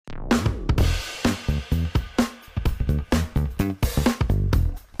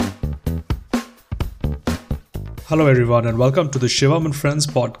Hello, everyone, and welcome to the Shivam and Friends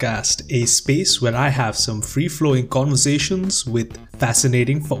podcast, a space where I have some free flowing conversations with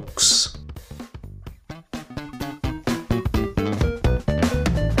fascinating folks.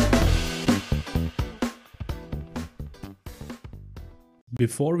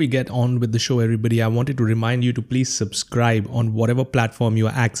 Before we get on with the show, everybody, I wanted to remind you to please subscribe on whatever platform you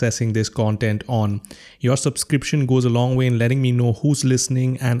are accessing this content on. Your subscription goes a long way in letting me know who's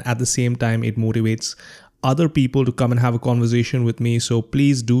listening, and at the same time, it motivates other people to come and have a conversation with me. So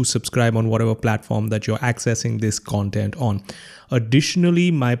please do subscribe on whatever platform that you're accessing this content on. Additionally,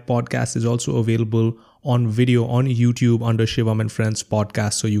 my podcast is also available on video on YouTube under Shivam and Friends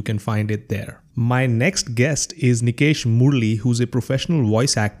podcast, so you can find it there. My next guest is Nikesh Murli, who's a professional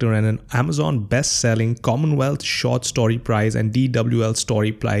voice actor and an Amazon best-selling Commonwealth Short Story Prize and DWL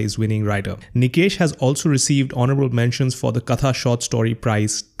Story Prize winning writer. Nikesh has also received honorable mentions for the Katha Short Story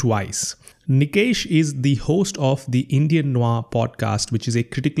Prize twice. Nikesh is the host of the Indian Noir podcast, which is a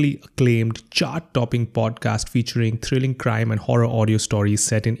critically acclaimed, chart-topping podcast featuring thrilling crime and horror audio stories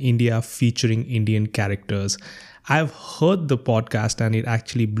set in India featuring Indian characters. I've heard the podcast and it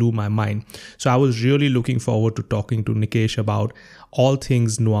actually blew my mind. So I was really looking forward to talking to Nikesh about all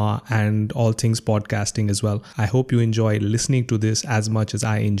things noir and all things podcasting as well. I hope you enjoy listening to this as much as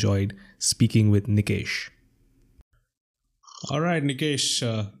I enjoyed speaking with Nikesh. All right,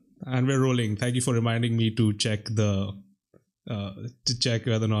 Nikesh. And we're rolling. Thank you for reminding me to check whether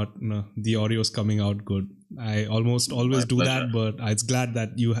or not the audio is coming out good. I almost always do that, but it's glad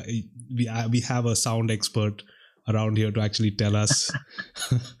that we have a sound expert around here to actually tell us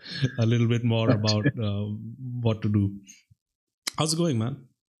a little bit more about what to do. How's it going, man?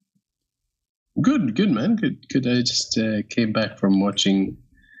 Good, man. Good. I just came back from watching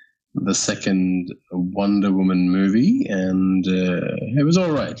the second Wonder Woman movie, and it was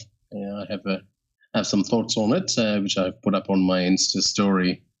all right. I have some thoughts on it, which I've put up on my Insta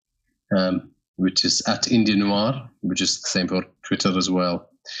story, which is at Indian Noir, which is the same for Twitter as well.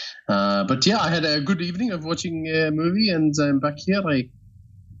 But yeah, I had a good evening of watching a movie, and I'm back here. I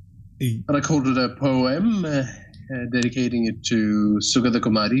recorded a poem dedicating it to Sugata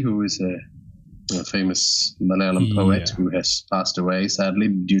Kumari, who is a famous Malayalam poet who has passed away, sadly,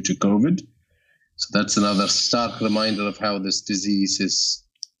 due to COVID. So that's another stark reminder of how this disease is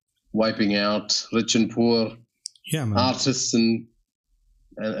wiping out rich and poor, artists and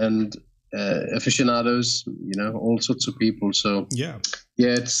aficionados, all sorts of people. So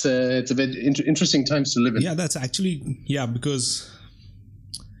it's a bit interesting times to live in. Yeah, that's actually, because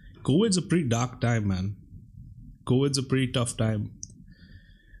COVID's a pretty dark time, man. COVID's a pretty tough time.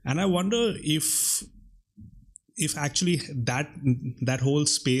 And I wonder if actually that whole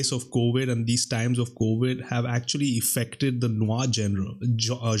space of COVID and these times of COVID have actually affected the noir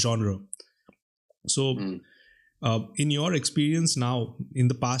genre. So in your experience now, in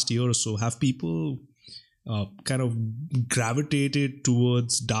the past year or so, have people kind of gravitated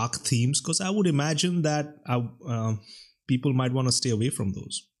towards dark themes? Because I would imagine that people might want to stay away from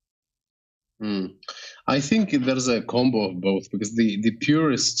those. I think there's a combo of both, because the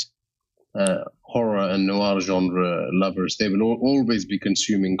purest horror and noir genre lovers, they will always be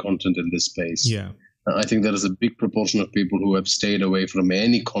consuming content in this space. I think there is a big proportion of people who have stayed away from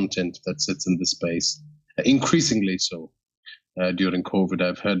any content that sits in this space, increasingly so during COVID.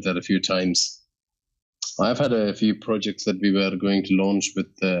 I've heard that a few times. I've had a few projects that we were going to launch with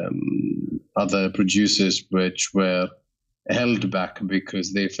other producers which were held back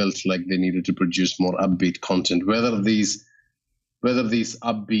because they felt like they needed to produce more upbeat content. Whether these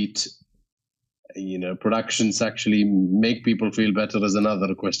upbeat productions actually make people feel better is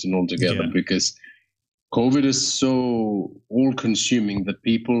another question altogether, because COVID is so all-consuming that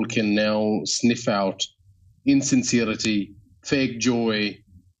people can now sniff out insincerity, fake joy,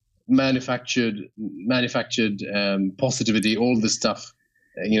 manufactured positivity, all this stuff,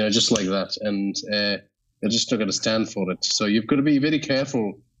 just like that, and they're just not going to stand for it. So you've got to be very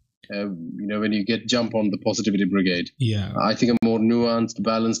careful, when you jump on the positivity brigade. I think a more nuanced,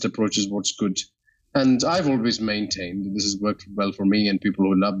 balanced approach is what's good. And I've always maintained, this has worked well for me and people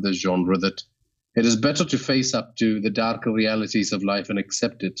who love this genre, that it is better to face up to the darker realities of life and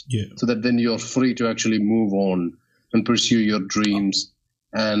accept it, so that then you're free to actually move on and pursue your dreams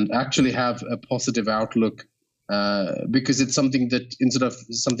and actually have a positive outlook, because it's something that, instead of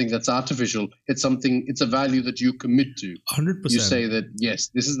something that's artificial, it's a value that you commit to. 100%. You say that, yes,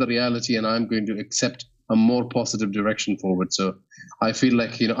 this is the reality and I'm going to accept a more positive direction forward. So I feel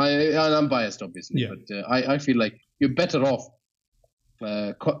like, I'm biased, obviously, but I feel like you're better off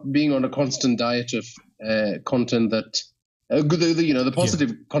being on a constant diet of content that, the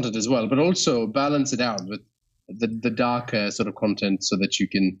positive content as well, but also balance it out with the darker sort of content, so that you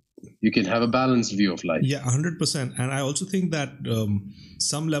can have a balanced view of life. Yeah, 100%. And I also think that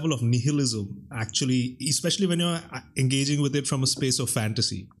some level of nihilism, actually, especially when you're engaging with it from a space of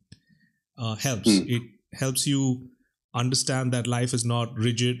fantasy, helps. It helps you understand that life is not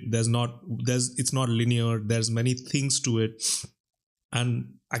rigid. It's not linear. There's many things to it.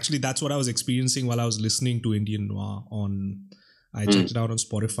 And actually, that's what I was experiencing while I was listening to Indian Noir I checked it out on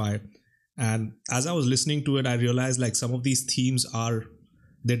Spotify. And as I was listening to it, I realized like some of these themes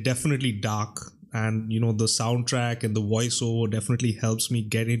they're definitely dark. And, the soundtrack and the voiceover definitely helps me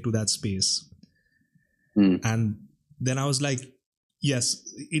get into that space. And then I was like, yes,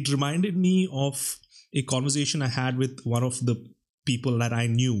 it reminded me of a conversation I had with one of the people that I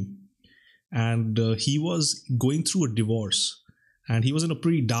knew. And he was going through a divorce. And he was in a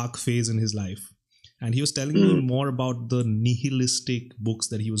pretty dark phase in his life. And he was telling me more about the nihilistic books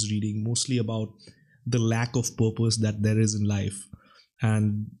that he was reading, mostly about the lack of purpose that there is in life.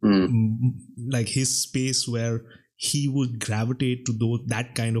 And like his space where he would gravitate to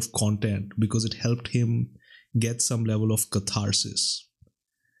that kind of content because it helped him get some level of catharsis.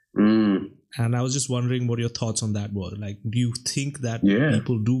 And I was just wondering what your thoughts on that were. Like, do you think that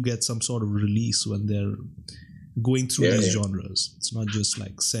people do get some sort of release when they're going through these genres? It's not just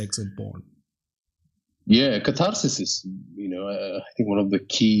like sex and porn. Yeah, catharsis is, I think one of the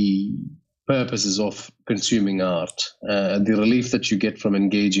key purposes of consuming art. The relief that you get from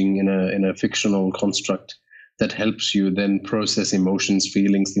engaging in a fictional construct that helps you then process emotions,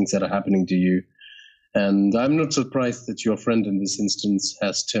 feelings, things that are happening to you. And I'm not surprised that your friend in this instance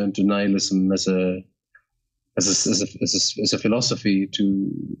has turned to nihilism as a philosophy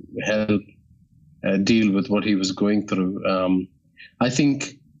to help deal with what he was going through. I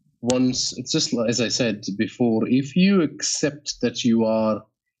think once, it's just as I said before, if you accept that you are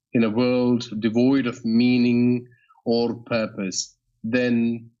in a world devoid of meaning or purpose,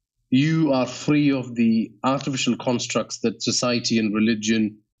 then you are free of the artificial constructs that society and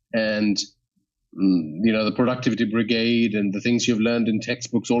religion and the productivity brigade and the things you've learned in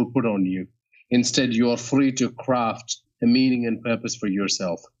textbooks all put on you. Instead, you are free to craft a meaning and purpose for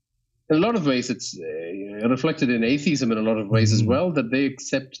yourself. In a lot of ways, it's reflected in atheism in a lot of ways as well, that they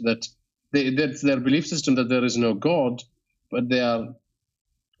accept that that's their belief system, that there is no God, but they're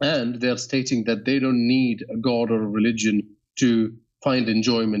stating that they don't need a God or a religion to find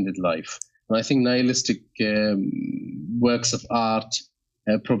enjoyment in life. And I think nihilistic works of art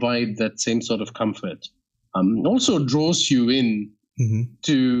provide that same sort of comfort. Also draws you in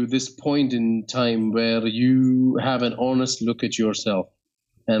to this point in time where you have an honest look at yourself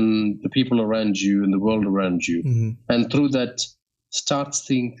and the people around you and the world around you. And through that, start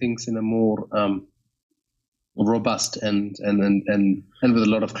seeing things in a more robust and with a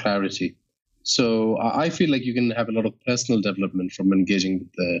lot of clarity. So I feel like you can have a lot of personal development from engaging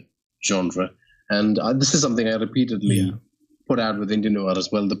with the genre. And this is something I repeatedly put out with Indian Noir as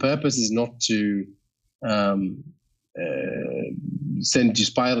well. The purpose is not to send you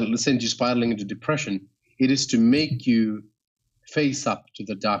spiraling into depression. It is to make you face up to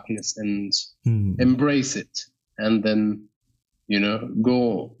the darkness and embrace it, and then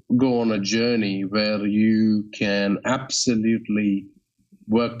go on a journey where you can absolutely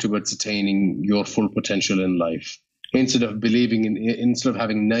work towards attaining your full potential in life, instead of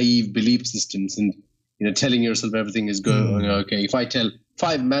having naive belief systems and telling yourself everything is going okay. If I tell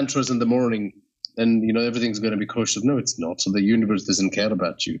 5 mantras in the morning, then everything's going to be kosher. No, it's not. So the universe doesn't care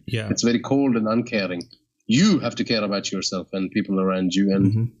about you. It's very cold and uncaring. You have to care about yourself and people around you,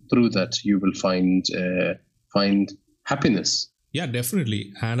 and through that you will find happiness. Yeah,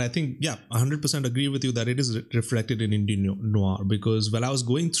 definitely. And I think, 100% agree with you that it is reflected in Indian Noir, because while I was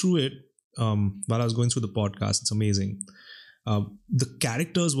going through it, while I was going through the podcast, it's amazing. The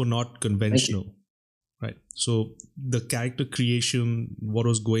characters were not conventional, right? So the character creation, what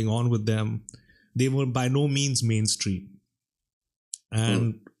was going on with them, they were by no means mainstream.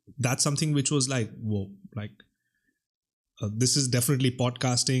 And that's something which was like, whoa, like, this is definitely,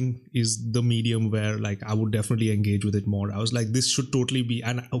 podcasting is the medium where like I would definitely engage with it more. I was like, this should totally be,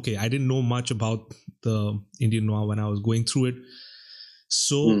 and okay, I didn't know much about the Indian Noir when I was going through it.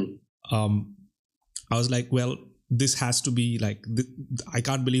 So I was like, well, this has to be like, I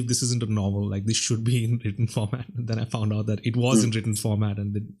can't believe this isn't a novel. Like, this should be in written format. And then I found out that it was in written format,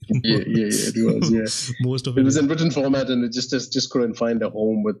 and then it was. Yeah, most of it was in written format, and it just couldn't find a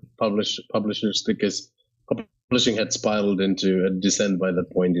home with publishers because publishing had spiraled into a descent by that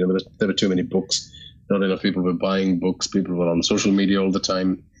point. There were too many books. Not enough people were buying books. People were on social media all the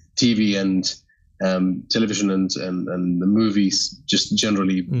time. TV and television and the movies just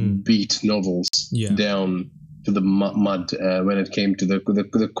generally beat novels down to the mud when it came to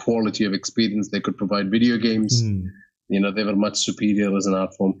the quality of experience they could provide. Video games, they were much superior as an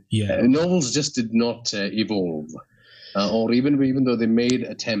art form. Novels just did not evolve, or even though they made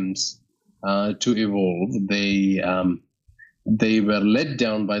attempts to evolve, they were let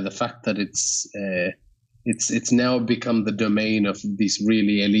down by the fact that it's now become the domain of these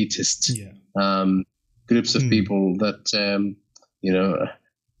really elitist groups of people that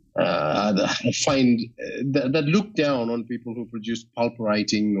find that look down on people who produce pulp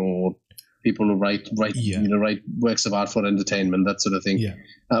writing or people who write works of art for entertainment, that sort of thing.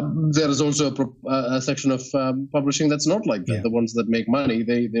 There is also a section of publishing that's not like that. The ones that make money,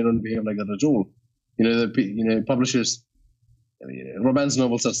 they don't behave like that at all. Publishers. Romance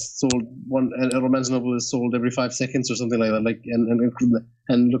novels are sold. A romance novel is sold every 5 seconds or something like that.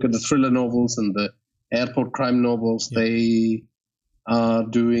 And look at the thriller novels and the airport crime novels. They are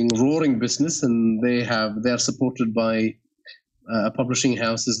doing roaring business, and they are supported by publishing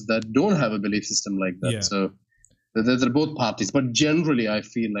houses that don't have a belief system like that. So they're both parties. But generally, I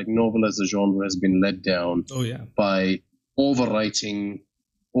feel like novel as a genre has been let down by overwriting,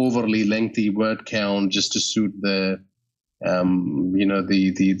 overly lengthy word count just to suit the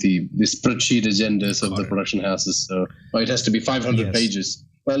spreadsheet agendas of the production houses. So it has to be 500 pages.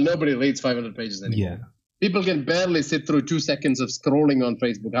 Well, nobody reads 500 pages anymore. People can barely sit through 2 seconds of scrolling on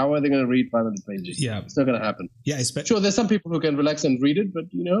Facebook. How are they going to read 500 pages? It's not going to happen. Sure, there's some people who can relax and read it, but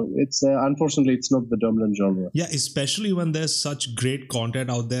it's unfortunately it's not the dominant genre. Especially when there's such great content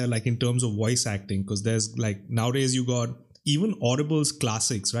out there, like in terms of voice acting, because there's like nowadays you got even Audible's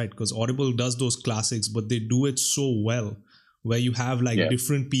classics, right? Because Audible does those classics, but they do it so well, where you have like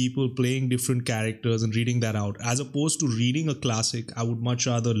different people playing different characters and reading that out. As opposed to reading a classic, I would much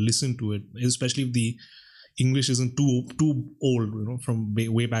rather listen to it, especially if the English isn't too old, from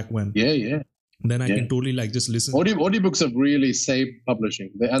way back when. Then I can totally just listen. Audiobooks have really saved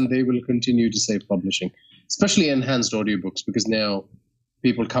publishing, and they will continue to save publishing, especially enhanced audiobooks, because now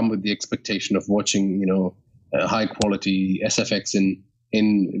people come with the expectation of watching, high quality SFX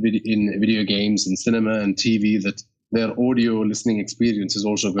in video games and cinema and TV, that their audio listening experience is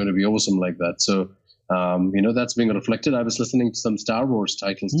also going to be awesome like that. So, that's being reflected. I was listening to some Star Wars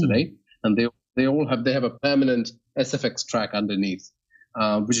titles today, and they have a permanent SFX track underneath,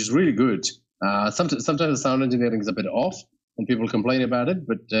 which is really good. Sometimes the sound engineering is a bit off, and people complain about it,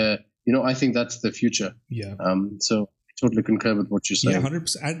 but I think that's the future. So I totally concur with what you're saying.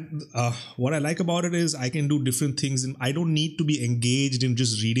 100%. And what I like about it is I can do different things, and I don't need to be engaged in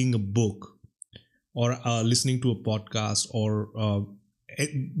just reading a book or listening to a podcast or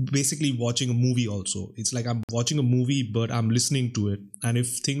basically watching a movie also. It's like I'm watching a movie, but I'm listening to it. And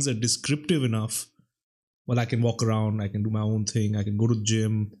if things are descriptive enough, well, I can walk around, I can do my own thing, I can go to the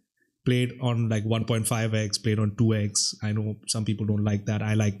gym, play it on 1.5x, play it on 2x. I know some people don't like that.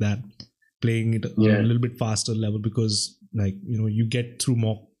 I like that. Playing it a little bit faster level, because you get through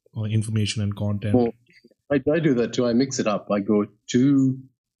more information and content. Well, I do that too. I mix it up. I go 2.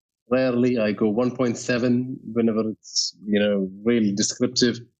 Rarely, I go 1.7 whenever it's really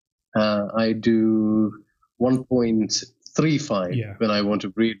descriptive. I do 1.35 when I want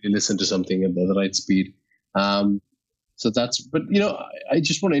to really listen to something at the right speed. But I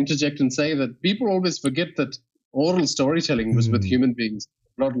just want to interject and say that people always forget that oral storytelling was with human beings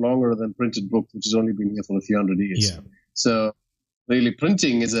a lot longer than printed books, which has only been here for a few hundred years. So really,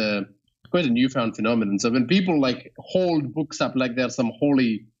 printing is quite a newfound phenomenon. So when people hold books up like they're some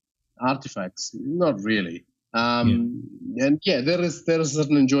holy artifacts, not really. And there is a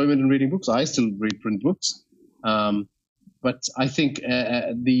certain enjoyment in reading books. I still read print books, but I think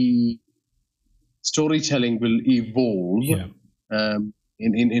the storytelling will evolve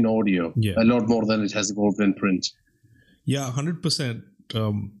in audio a lot more than it has evolved in print. 100%.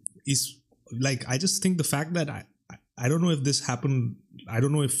 Is I just think the fact that I don't know if this happened. I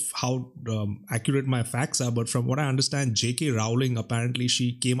don't know how accurate my facts are, but from what I understand, J.K. Rowling, apparently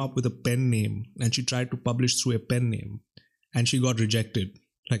she came up with a pen name and she tried to publish through a pen name, and she got rejected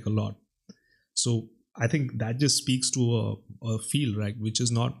a lot. So I think that just speaks to a field, right, which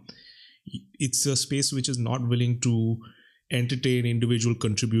is not. It's a space which is not willing to entertain individual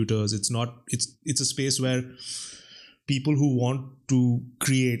contributors. It's a space where people who want to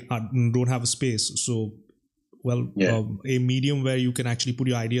create don't have a space. So. A medium where you can actually put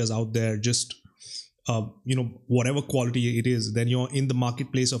your ideas out there, just whatever quality it is, then you're in the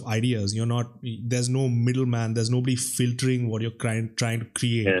marketplace of ideas. There's no middleman, there's nobody filtering what you're trying to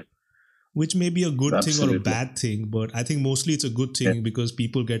create, which may be a good thing or a bad thing, but I think mostly it's a good thing because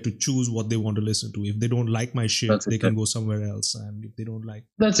people get to choose what they want to listen to. If they don't like my shit, they can go somewhere else, and if they don't like,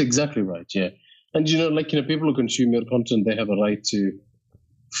 that's exactly right. And people who consume your content, they have a right to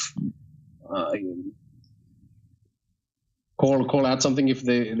call out something if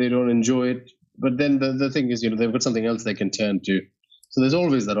they don't enjoy it. But then the thing is, they've got something else they can turn to. So there's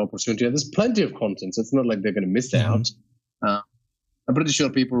always that opportunity. And there's plenty of content. So it's not like they're going to miss out. I'm pretty sure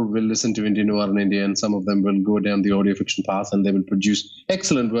people will listen to Indian noir in India, and some of them will go down the audio fiction path, and they will produce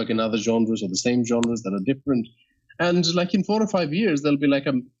excellent work in other genres or the same genres that are different. And like in 4 or 5 years, there'll be like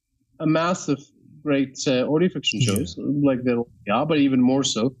a massive great audio fiction shows, like there are, but even more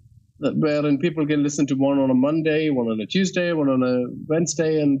so, wherein people can listen to one on a Monday, one on a Tuesday, one on a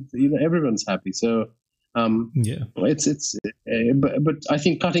Wednesday, and everyone's happy. So it's but I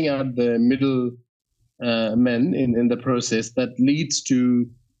think cutting out the middle men in the process, that leads to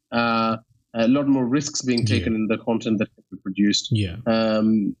a lot more risks being taken in the content that can be produced.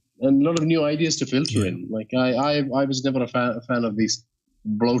 And a lot of new ideas to filter in. Like I was never a fan of these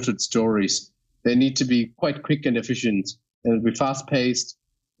bloated stories. They need to be quite quick and efficient. They'll be fast paced.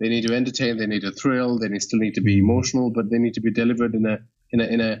 They need to entertain. They need to thrill. They still need to be emotional, but they need to be delivered in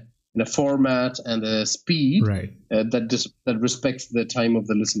a format and a speed that respects the time of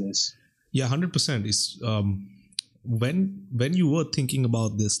the listeners. Yeah, 100% is when you were thinking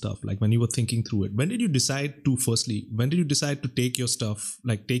about this stuff, like when you were thinking through it, when did you decide to take your stuff,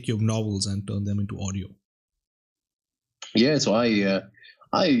 like take your novels and turn them into audio? Yeah, so I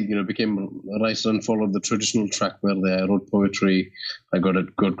became a writer and followed the traditional track where I wrote poetry. I got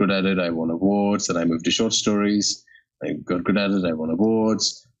good at it. I won awards, and I moved to short stories. I got good at it. I won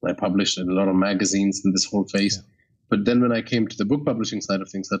awards. I published in a lot of magazines in this whole phase. Yeah. But then when I came to the book publishing side of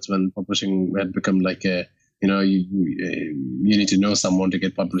things, that's when publishing had become like you need to know someone to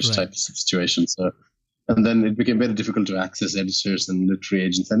get published type of situation. So, and then it became very difficult to access editors and literary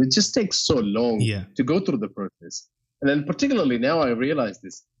agents, and it just takes so long to go through the process. And then particularly now I realize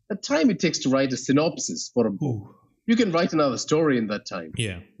this, the time it takes to write a synopsis for a book, you can write another story in that time.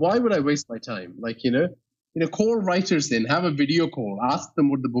 Yeah. Why would I waste my time? Like, call writers in, have a video call, ask them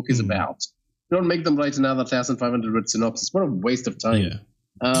what the book is about. Don't make them write another 1,500 word synopsis. What a waste of time.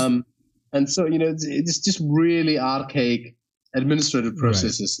 Yeah. And so, it's just really archaic administrative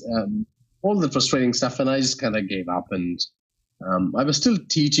processes, all the frustrating stuff. And I just kind of gave up. And I was still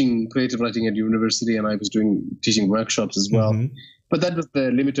teaching creative writing at university, and I was teaching workshops as well. But that was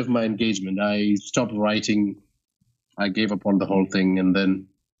the limit of my engagement. I stopped writing. I gave up on the whole thing. And then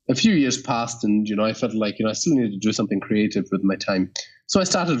a few years passed, and, I felt like, I still needed to do something creative with my time. So I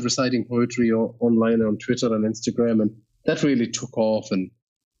started reciting poetry online on Twitter and Instagram, and that really took off. And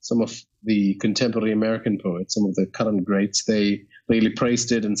some of the contemporary American poets, some of the current greats, they really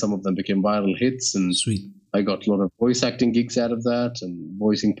praised it, and some of them became viral hits. And I got a lot of voice acting gigs out of that, and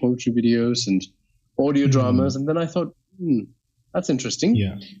voicing poetry videos and audio dramas. And then I thought, that's interesting.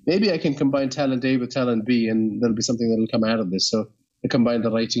 Yeah. Maybe I can combine talent A with talent B, and there'll be something that'll come out of this. So I combined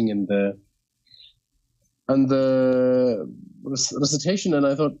the writing and the recitation, and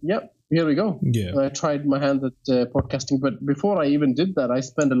I thought, here we go. Yeah. And I tried my hand at podcasting, but before I even did that, I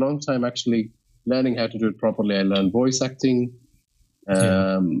spent a long time actually learning how to do it properly. I learned voice acting.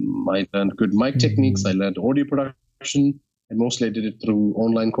 I learned good mic techniques. I learned audio production. And mostly I did it through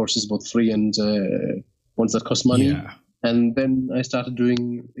online courses, both free and ones that cost money. Yeah. And then I started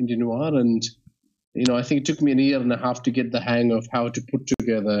doing Indian noir, and I think it took me a year and a half to get the hang of how to put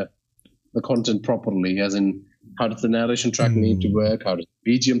together the content properly, as in how does the narration track need to work, how does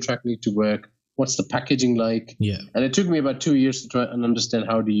the BGM track need to work, what's the packaging like. Yeah. And it took me about 2 years to try and understand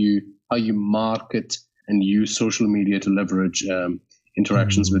how you market and use social media to leverage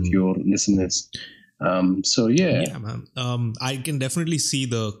interactions with your listeners. Yeah, man. I can definitely see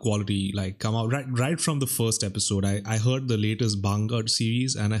the quality come out right from the first episode. I heard the latest Bangad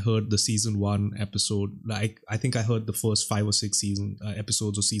series, and I heard the season 1 episode. I think I heard the first 5 or 6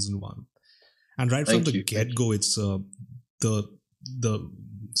 episodes of season 1. And right from the get-go, it's the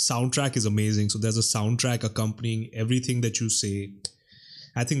soundtrack is amazing. So there's a soundtrack accompanying everything that you say.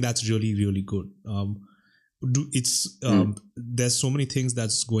 I think that's really, really good. There's so many things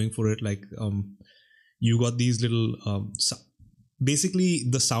that's going for it. You got these little, basically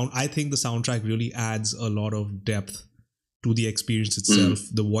the sound, I think the soundtrack really adds a lot of depth to the experience itself.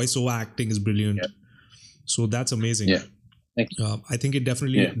 The voiceover acting is brilliant. Yeah. So that's amazing. Yeah. Thank you. I think it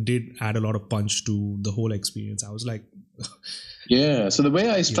definitely did add a lot of punch to the whole experience. I was like... So the way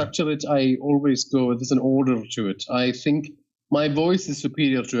I structure it, I always go, there's an order to it. I think my voice is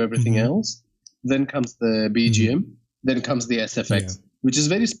superior to everything else. Then comes the BGM. Then comes the SFX. Yeah. Which is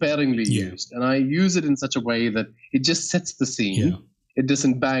very sparingly used. And I use it in such a way that it just sets the scene. Yeah. It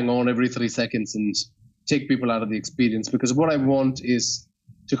doesn't bang on every 3 seconds and take people out of the experience, because what I want is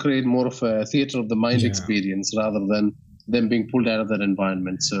to create more of a theater of the mind Yeah. experience rather than them being pulled out of that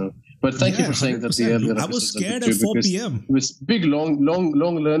environment. So, but thank you for saying that the 100%. earlier I was episodes are scared good at 4 because p.m. it was big,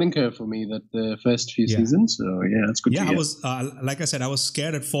 long learning curve for me that the first few Yeah. seasons. So yeah, it's good Yeah, to I hear. was, like I said, I was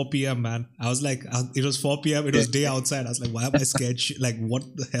scared at 4 p.m., man. I was like, it was 4 p.m., it was day outside. I was like, why am I scared? Like, what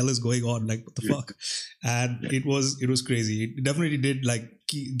the hell is going on? Like, what the fuck? And it was crazy. It definitely did, like,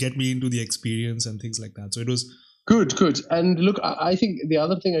 get me into the experience and things like that. So it was... Good. And look, I think the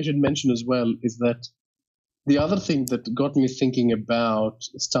other thing I should mention as well is that the other thing that got me thinking about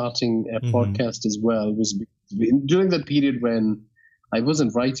starting a podcast as well was during that period when I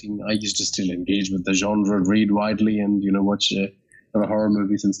wasn't writing, I used to still engage with the genre, read widely, and watch horror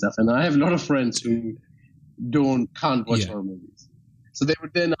movies and stuff. And I have a lot of friends who can't watch horror movies, so they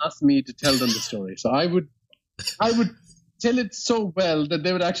would then ask me to tell them the story. So I would tell it so well that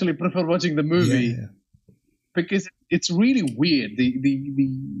they would actually prefer watching the movie. Yeah. Because it's really weird.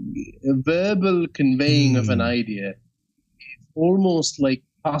 The verbal conveying of an idea is almost like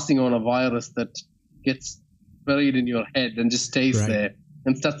passing on a virus that gets buried in your head and just stays there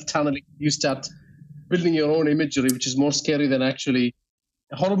and starts tunneling. You start building your own imagery, which is more scary than actually.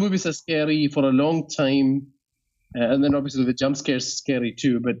 Horror movies are scary for a long time, and then obviously the jump scares are scary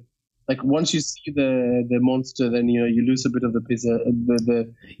too. But like once you see the monster, then you lose a bit of the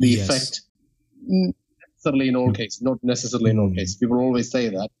effect. Necessarily in all cases, not necessarily in all cases. People always say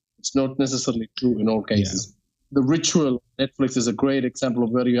that. It's not necessarily true in all cases. The Ritual, Netflix, is a great example of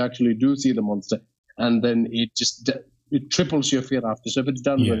where you actually do see the monster, and then it triples your fear after. So if it's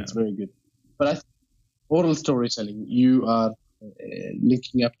done well, it's very good. But I think oral storytelling, you are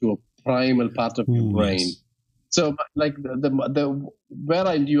linking up to a primal part of your brain. Yes. So like the where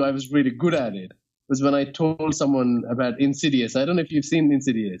I knew I was really good at it was when I told someone about Insidious. I don't know if you've seen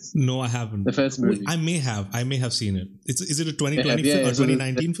Insidious. No, I haven't. The first movie. I may have seen it. Is it a 2020 film or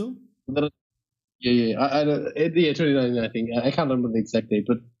 2019 film? Yeah. 2019, I think. I can't remember the exact date,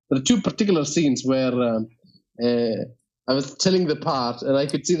 but there are two particular scenes where I was telling the part, and I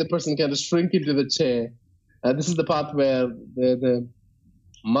could see the person kind of shrink into the chair. This is the part where the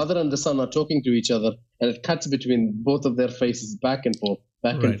mother and the son are talking to each other, and it cuts between both of their faces back and forth.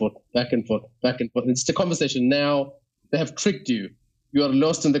 Back and forth. It's the conversation. Now they have tricked you. You are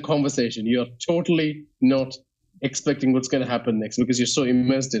lost in the conversation. You are totally not expecting what's going to happen next because you're so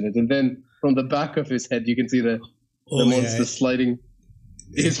immersed in it. And then from the back of his head, you can see the monster sliding,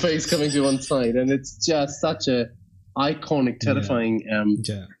 his face coming to one side. And it's just such a iconic, terrifying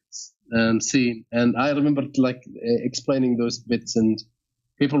scene. And I remember explaining those bits and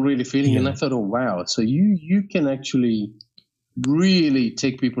people really feeling. And I thought, oh, wow. So you can actually really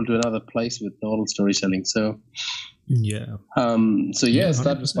take people to another place with the oral storytelling. So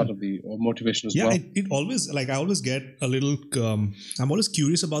that was part of the motivation as well. It always, I always get a little I'm always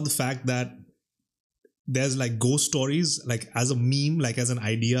curious about the fact that there's ghost stories as a meme, as an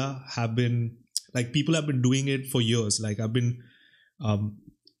idea, have been people have been doing it for years. I've been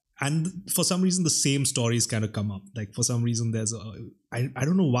and for some reason the same stories kind of come up. For some reason there's I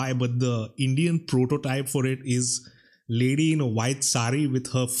don't know why, but the Indian prototype for it is lady in a white sari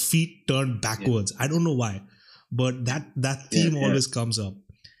with her feet turned backwards. I don't know why, but that theme always comes up.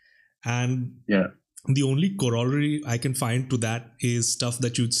 And the only corollary I can find to that is stuff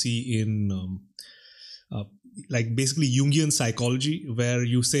that you'd see in basically Jungian psychology, where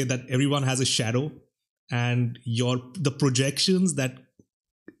you say that everyone has a shadow, and the projections that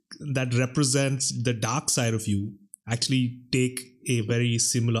represents the dark side of you actually take a very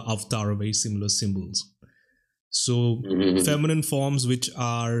similar avatar, or very similar symbols. So feminine forms which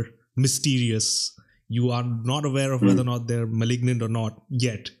are mysterious, you are not aware of whether or not they're malignant or not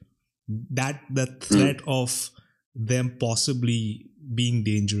yet. The threat of them possibly being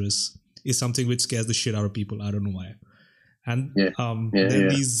dangerous is something which scares the shit out of people. I don't know why. And there are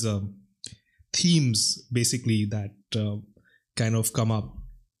these themes basically that kind of come up.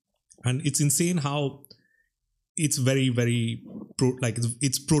 And it's insane how it's very, very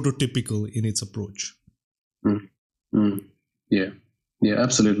it's prototypical in its approach. Yeah,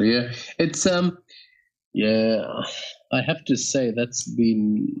 absolutely. Yeah, it's I have to say that's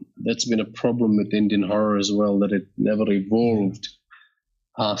been a problem with Indian horror as well, that it never evolved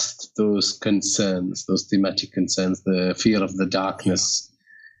past those concerns, those thematic concerns, the fear of the darkness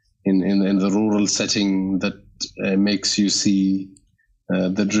in the rural setting that makes you see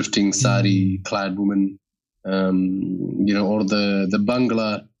the drifting sari clad woman, or the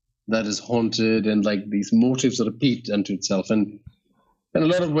bungalow that is haunted, and these motifs repeat unto itself. And in a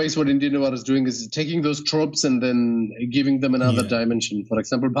lot of ways, what Indian noir is doing is taking those tropes and then giving them another dimension. For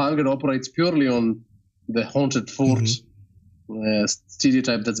example, Bhangar operates purely on the haunted fort,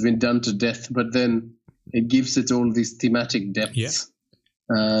 stereotype that's been done to death, but then it gives it all these thematic depths,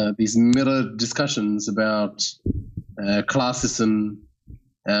 these mirror discussions about classism,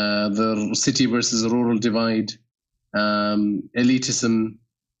 the city versus rural divide, elitism,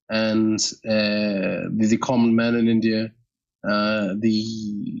 and the common man in India,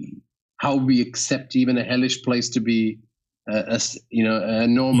 how we accept even a hellish place to be a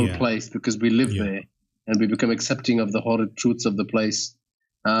normal place because we live there, and we become accepting of the horrid truths of the place.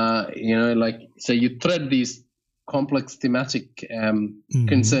 So you thread these complex thematic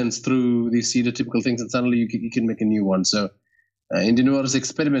concerns through these stereotypical things, and suddenly you can make a new one. So Indian noir is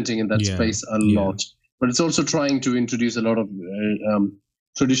experimenting in that space a lot, but it's also trying to introduce a lot of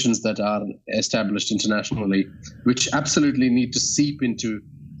traditions that are established internationally, which absolutely need to seep into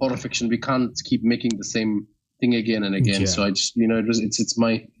horror fiction. We can't keep making the same thing again and again. So I just, it's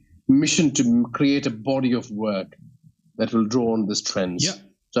my mission to create a body of work that will draw on this trends.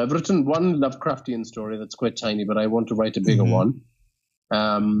 So I've written one Lovecraftian story that's quite tiny, but I want to write a bigger one.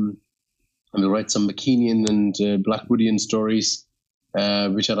 And we'll write some Mackinian and Blackwoodian stories,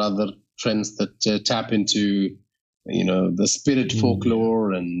 which are other trends that tap into, the spirit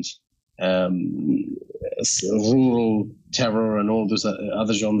folklore and rural terror and all those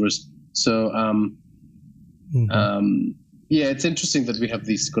other genres. So, it's interesting that we have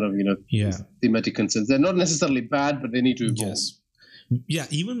these kind of, these thematic concerns. They're not necessarily bad, but they need to evolve. Yes. Yeah,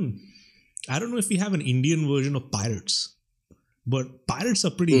 even, I don't know if we have an Indian version of pirates, but pirates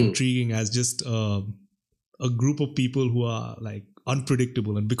are pretty intriguing as just a group of people who are like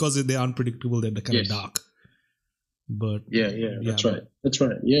unpredictable. And because they're unpredictable, they're kind of dark. But that's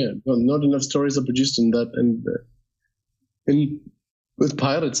right. Yeah, well, not enough stories are produced in that, and with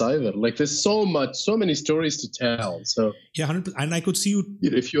pirates either. Like there's so many stories to tell. So 100%. And I could see you.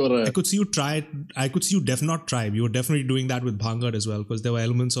 If you're, I could see you try. I could see you Death Knot Tribe. You were definitely doing that with Bhangar as well, because there were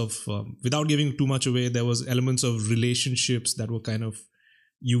elements of, without giving too much away, there was elements of relationships that were kind of,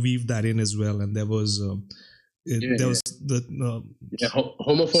 you weave that in as well, and there was. There was the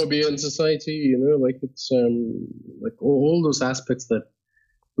homophobia in society, like it's like all those aspects that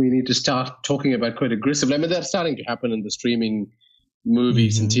we need to start talking about quite aggressively. I mean, they're starting to happen in the streaming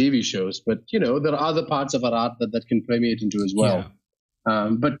movies and TV shows, but there are other parts of our art that can permeate into as well.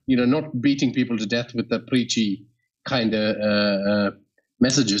 But not beating people to death with the preachy kind of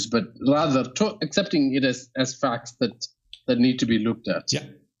messages, but rather accepting it as facts that need to be looked at.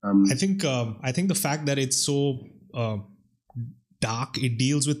 I think the fact that it's so dark, it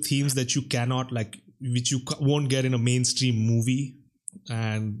deals with themes that you cannot which you won't get in a mainstream movie,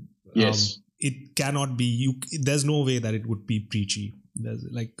 and it cannot be. There's no way that it would be preachy.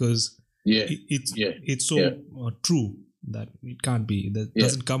 Because it's so true that it can't be. That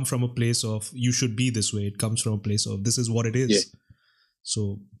doesn't come from a place of you should be this way. It comes from a place of this is what it is.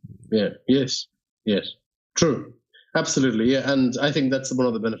 So true. Absolutely, and I think that's one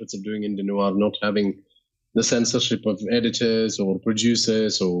of the benefits of doing Indian noir, not having the censorship of editors or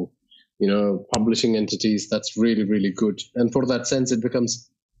producers or, publishing entities. That's really, really good. And for that sense, it becomes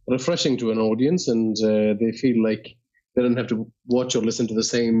refreshing to an audience, and they feel like they don't have to watch or listen to the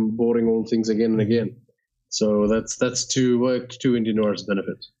same boring old things again and again. So that's to Indian noir's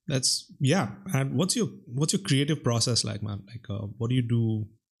benefit. And what's your creative process like, man? Like, what do you do?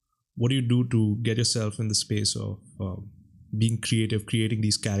 What do you do to get yourself in the space of being creative, creating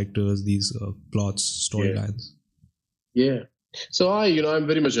these characters, these plots, storylines? So I'm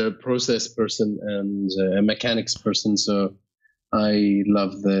very much a process person and a mechanics person. So I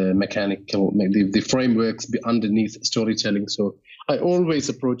love the mechanical, the frameworks underneath storytelling. So I always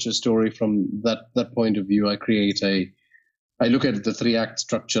approach a story from that point of view. I look at the 3-act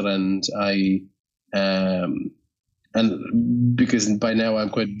structure, and and because by now I'm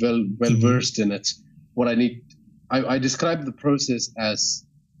quite well versed in it, what I need, I describe the process as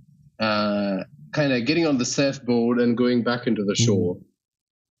kind of getting on the surfboard and going back into the shore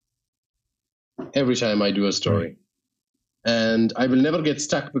every time I do a story. And I will never get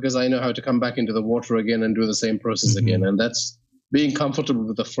stuck because I know how to come back into the water again and do the same process again. And that's being comfortable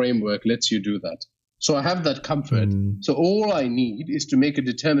with the framework lets you do that. So I have that comfort. So all I need is to make a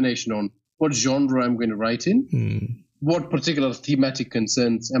determination on what genre I'm going to write in, what particular thematic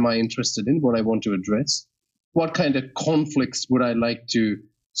concerns am I interested in, what I want to address, what kind of conflicts would I like to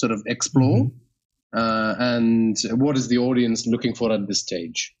sort of explore, and what is the audience looking for at this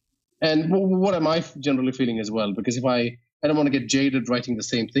stage. And what am I generally feeling as well? Because I don't want to get jaded writing the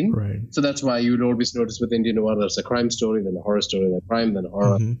same thing. So that's why you would always notice with Indian noir, there's a crime story, then a horror story, then crime, then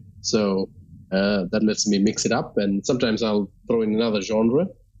horror. So that lets me mix it up. And sometimes I'll throw in another genre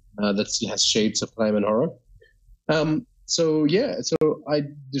that still has shades of crime and horror. So I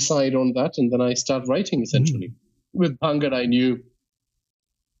decide on that, and then I start writing essentially. With Bhangar, I knew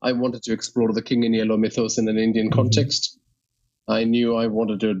I wanted to explore the King in Yellow mythos in an Indian context. I knew I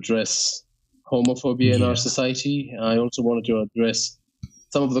wanted to address homophobia in our society. I also wanted to address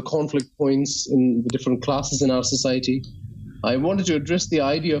some of the conflict points in the different classes in our society. I wanted to address the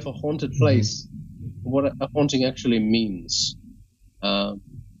idea of a haunted place, what a haunting actually means.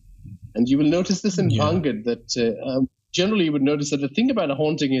 And you will notice this in Bhangar, that generally you would notice that the thing about a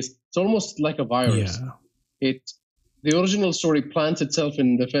haunting is it's almost like a virus. The original story plants itself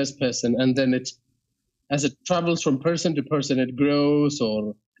in the first person, and then as it travels from person to person, it grows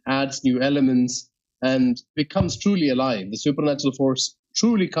or adds new elements and becomes truly alive. The supernatural force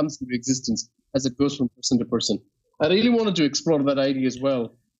truly comes into existence as it goes from person to person. I really wanted to explore that idea as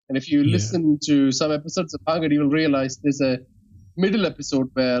well. And if you listen to some episodes of Bhangar, you will realize there's a middle episode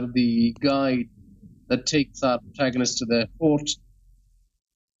where the guide that takes our protagonist to the fort,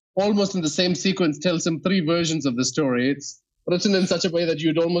 almost in the same sequence, tells him 3 versions of the story. It's written in such a way that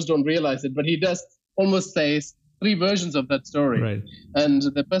you almost don't realize it, but he does almost say 3 versions of that story. Right. And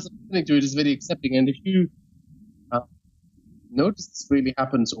the person listening to it is very accepting. And if you notice, this really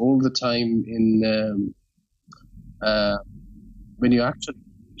happens all the time in when you actually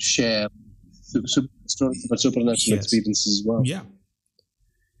share stories about supernatural experiences as well.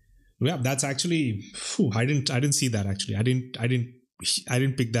 Yeah, that's actually. I didn't see that actually. I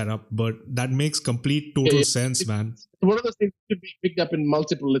didn't pick that up, but that makes complete total sense, man. One of those things should be picked up in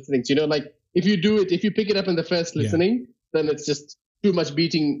multiple listenings. Like if you pick it up in the first listening, then it's just too much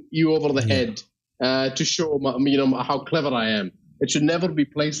beating you over the head to show how clever I am. It should never be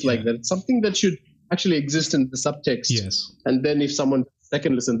placed like that. It's something that should actually exist in the subtext. Yes. And then if someone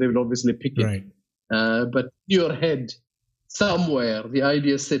second listen, they will obviously pick it. Right. But in your head, somewhere, the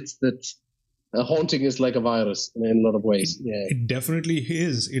idea sits that haunting is like a virus in a lot of ways. It definitely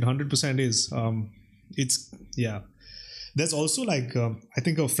is. It 100% is. There's also I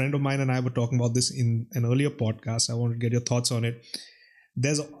think a friend of mine and I were talking about this in an earlier podcast. I want to get your thoughts on it.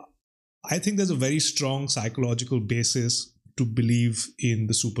 I think there's a very strong psychological basis to believe in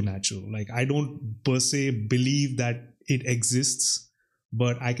the supernatural. I don't per se believe that it exists,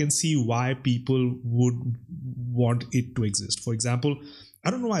 but I can see why people would want it to exist. For example,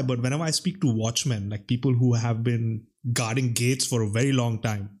 I don't know why, but whenever I speak to watchmen, people who have been guarding gates for a very long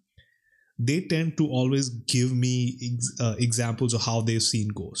time, they tend to always give me examples of how they've seen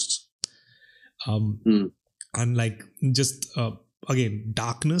ghosts. And again,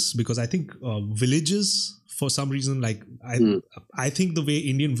 darkness, because I think villages, for some reason, I think the way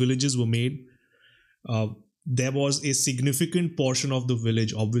Indian villages were made, there was a significant portion of the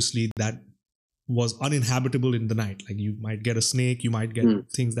village, obviously, that was uninhabitable in the night. You might get a snake, you might get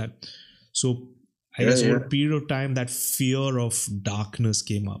things that. So I guess over a period of time, that fear of darkness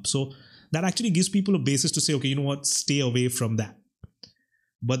came up. So that actually gives people a basis to say, okay, you know what, stay away from that.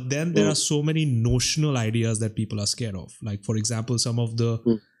 But then there are so many notional ideas that people are scared of. For example, some of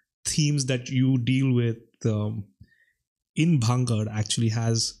the themes that you deal with in Bhangar actually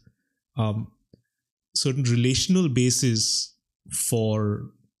has certain relational basis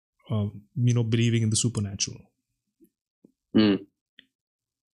for believing in the supernatural.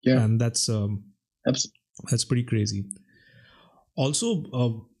 And that's pretty crazy.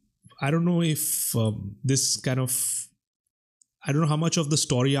 Also, I don't know if this kind of, I don't know how much of the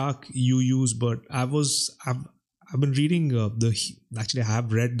story arc you use, but I've been reading I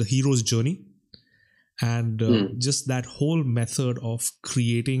have read The Hero's Journey, and just that whole method of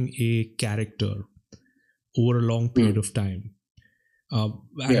creating a character over a long period of time. I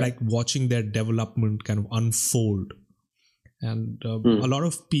like watching their development kind of unfold. And a lot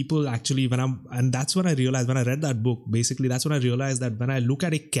of people actually, and that's when I realized, when I read that book, basically that's when I realized that when I look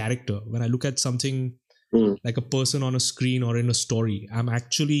at a character, when I look at something like a person on a screen or in a story, I'm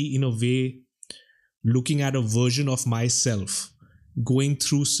actually in a way looking at a version of myself going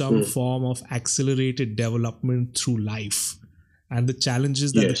through some form of accelerated development through life. And the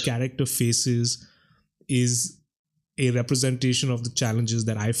challenges that the character faces is a representation of the challenges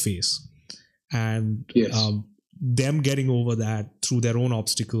that I face. And them getting over that through their own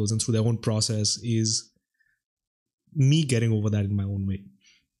obstacles and through their own process is me getting over that in my own way.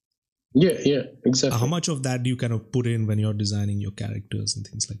 Yeah, exactly. How much of that do you kind of put in when you're designing your characters and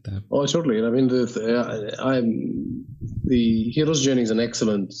things like that? Oh, totally. I mean, the Hero's Journey is an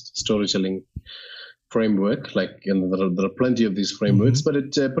excellent storytelling framework. There are plenty of these frameworks, but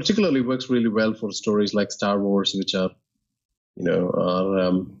it particularly works really well for stories like Star Wars, which are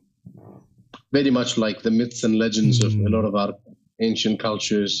very much like the myths and legends of a lot of our ancient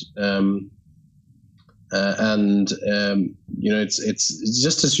cultures. It's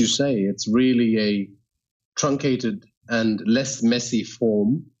just as you say. It's really a truncated and less messy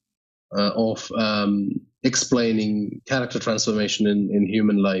form of explaining character transformation in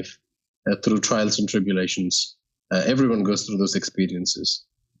human life through trials and tribulations. Everyone goes through those experiences.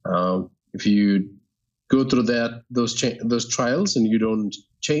 If you go through those trials and you don't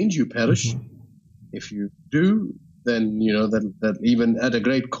change, you perish. Mm-hmm. If you do, then that even at a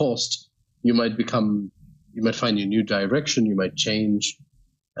great cost, you might find your new direction. You might change.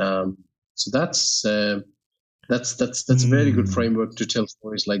 So that's a very good framework to tell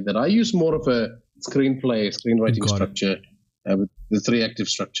stories like that. I use more of a screenwriting structure with the 3-active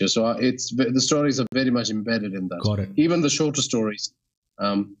structure. So the stories are very much embedded in that. Got it. Even the shorter stories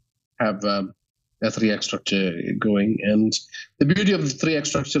have a 3-act structure going. And the beauty of the 3-act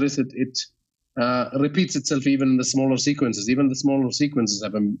structure is it repeats itself even in the smaller sequences. Even the smaller sequences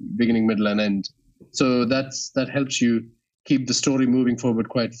have a beginning, middle, and end. So that helps you keep the story moving forward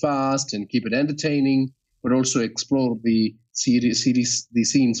quite fast and keep it entertaining, but also explore the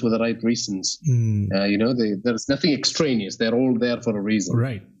scenes for the right reasons. There's nothing extraneous. They're all there for a reason.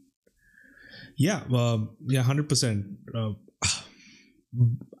 Right. Yeah. 100%.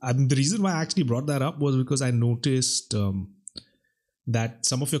 And the reason why I actually brought that up was because I noticed that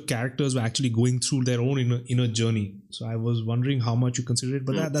some of your characters were actually going through their own inner journey. So I was wondering how much you consider it,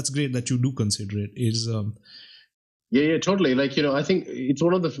 but that's great that you do consider it. Yeah, totally. I think it's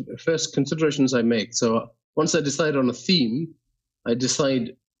one of the first considerations I make. So once I decide on a theme, I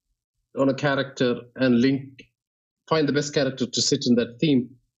decide on a character and find the best character to sit in that theme,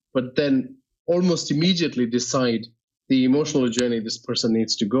 but then almost immediately decide the emotional journey this person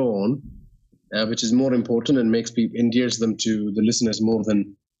needs to go on, which is more important and endears them to the listeners more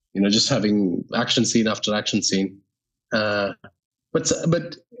than just having action scene after action scene.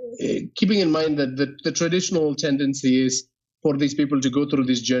 But keeping in mind that the traditional tendency is for these people to go through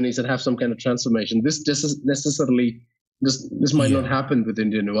these journeys and have some kind of transformation. This might not happen with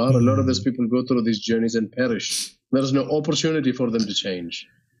Indian noir. A lot of those people go through these journeys and perish. There is no opportunity for them to change.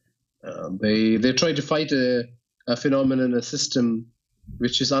 They try to fight a phenomenon, a system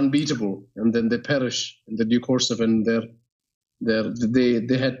which is unbeatable, and then they perish in the due course of it.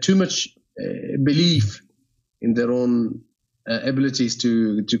 They had too much belief in their own abilities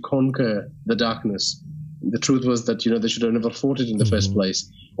to conquer the darkness. The truth was that they should have never fought it in the first place,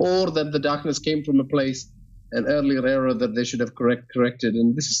 or that the darkness came from an earlier era that they should have corrected.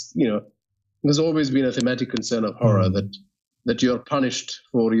 And this is there's always been a thematic concern of horror that you are punished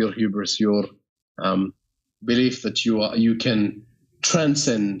for your hubris, your belief that you can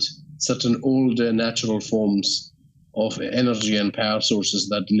transcend certain older natural forms of energy and power sources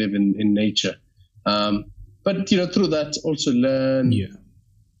that live in nature. But through that also learn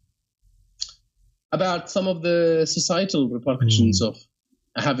about some of the societal repercussions of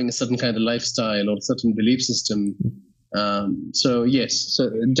having a certain kind of lifestyle or a certain belief system. So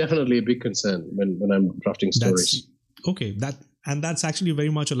definitely a big concern when I'm drafting stories. That's actually very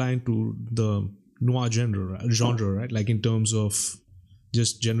much aligned to the noir genre, right? Like in terms of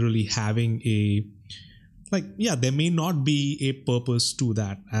just generally having there may not be a purpose to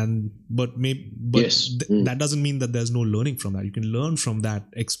that, that doesn't mean that there's no learning from that. You can learn from that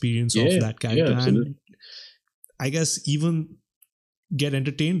experience of that character, and I guess even get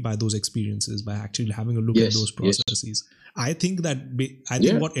entertained by those experiences by actually having a look at those processes. Yes. I think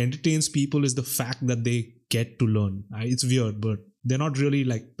what entertains people is the fact that they get to learn. It's weird, but they're not really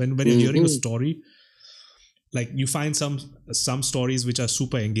when you're hearing a story. You find some stories which are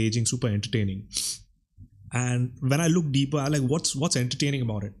super engaging, super entertaining. And when I look deeper, I what's entertaining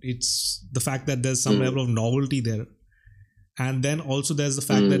about it? It's the fact that there's some level of novelty there. And then also there's the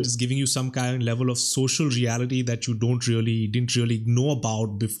fact that it's giving you some kind of level of social reality that you didn't really know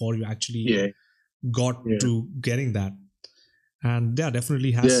about before you actually got to getting that. And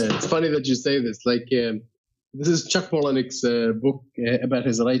definitely has. Yeah, it's funny that you say this. This is Chuck Palahniuk's book about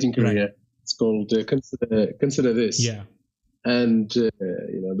his writing career. Right. It's called Consider This. Yeah. And,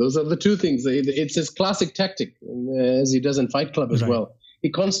 those are the two things. It's his classic tactic, as he does in Fight Club as well. He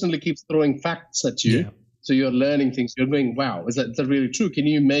constantly keeps throwing facts at you. Yeah. So you're learning things. You're going, wow, is that really true? Can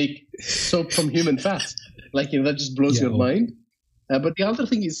you make soap from human fat? That just blows your mind. But the other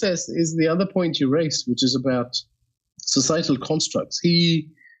thing he says is the other point you raised, which is about societal constructs.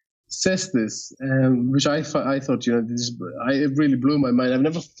 He says this, which I thought, it really blew my mind. I've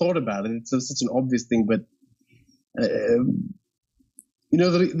never thought about it. It's such an obvious thing, but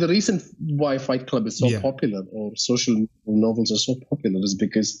the reason why Fight Club is so popular, or social novels are so popular, is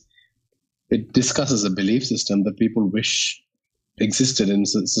because it discusses a belief system that people wish existed in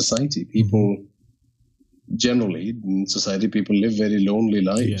society. People generally in society, people live very lonely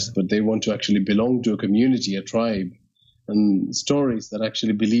lives, but they want to actually belong to a community, a tribe, and stories that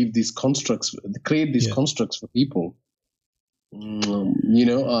actually believe these constructs, create these constructs for people,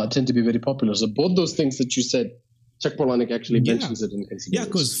 tend to be very popular. So both those things that you said, Chuck Palahniuk actually mentions it in consideration. Yeah,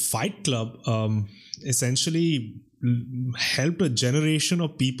 because Fight Club essentially helped a generation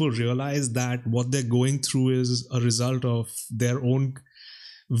of people realize that what they're going through is a result of their own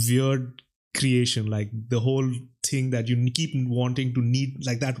weird creation, like the whole thing that you keep wanting to need,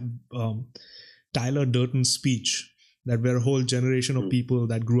 like that Tyler Durden speech, that we're a whole generation of people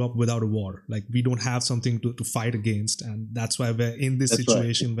that grew up without a war, like we don't have something to fight against, and that's why we're in this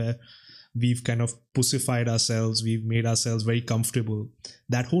situation where we've kind of pussified ourselves, we've made ourselves very comfortable.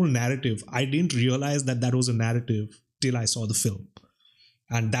 That whole narrative, I didn't realize that was a narrative till I saw the film,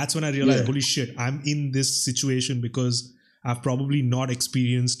 and that's when I realized, holy shit, I'm in this situation because I've probably not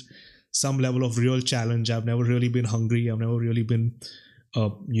experienced some level of real challenge. I've never really been hungry. I've never really been,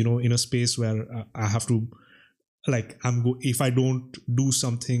 in a space where I have to, like, if I don't do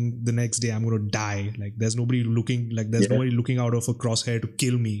something the next day, I'm going to die. Like, there's nobody looking, nobody looking out of a crosshair to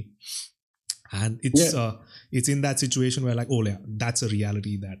kill me. And it's in that situation where, like, oh yeah, that's a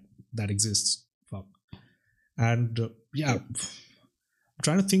reality that exists. Fuck. And I'm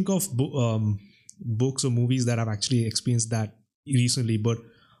trying to think of books or movies that I've actually experienced that recently, but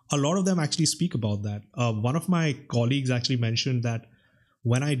a lot of them actually speak about that. One of my colleagues actually mentioned that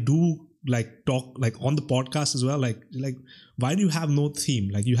when I do talk on the podcast as well, like why do you have no theme?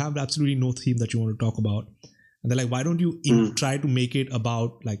 Like, you have absolutely no theme that you want to talk about. And they're like, why don't you try to make it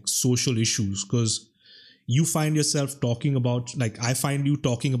about like social issues? Because you find yourself talking about, like, I find you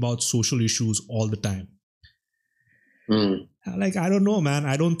talking about social issues all the time. Like, I don't know, man.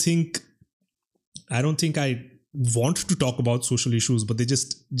 I don't think I want to talk about social issues, but they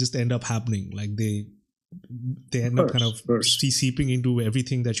just end up happening. Like, they end up kind of seeping into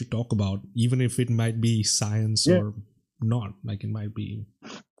everything that you talk about, even if it might be science or not. Like, it might be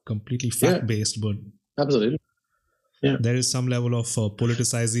completely fact-based, but absolutely. Yeah. There is some level of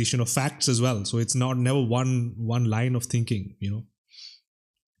politicization of facts as well. So it's never one line of thinking,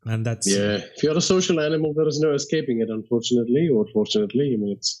 and that's... Yeah. If you're a social animal, there is no escaping it, unfortunately, or fortunately. I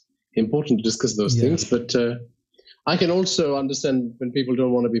mean, it's important to discuss those things, but I can also understand when people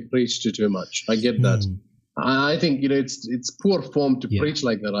don't want to be preached to too much. I get that. I think, it's poor form to preach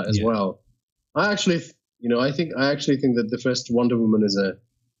like that as well. I actually think that the first Wonder Woman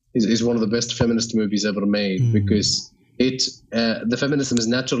is one of the best feminist movies ever made, because the feminism is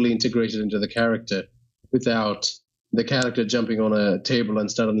naturally integrated into the character without the character jumping on a table and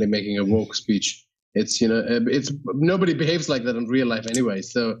suddenly making a woke speech. It's nobody behaves like that in real life anyway.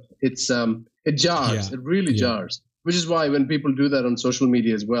 So it jars. Yeah. It really jars. Which is why when people do that on social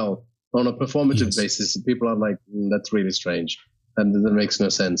media as well, on a performative basis, people are like, that's really strange, and that makes no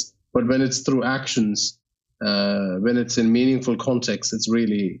sense. But when it's through actions, when it's in meaningful context, it's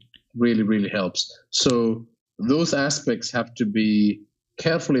really, really, really helps. So those aspects have to be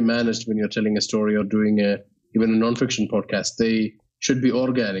carefully managed when you're telling a story or doing even a nonfiction podcast. They should be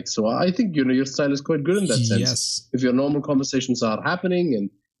organic. So I think, your style is quite good in that sense. Yes. If your normal conversations are happening and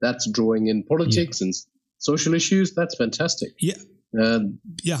that's drawing in politics and social issues, that's fantastic. Yeah.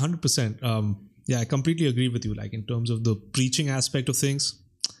 100%. I completely agree with you. Like, in terms of the preaching aspect of things,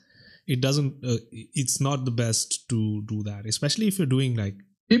 it's not the best to do that, especially if you're doing like...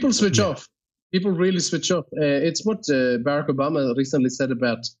 People switch off. People really switch off. It's what Barack Obama recently said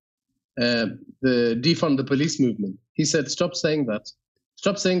about the defund the police movement. He said, stop saying that.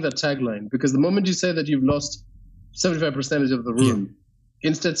 Stop saying that tagline, because the moment you say that you've lost 75% of the room,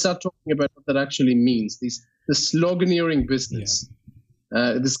 instead start talking about what that actually means. This sloganeering business,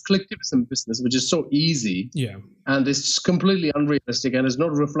 this collectivism business, which is so easy, and it's just completely unrealistic and is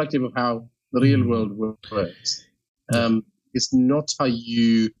not reflective of how the real world works. It's not how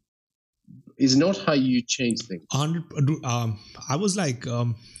you change things. I was like,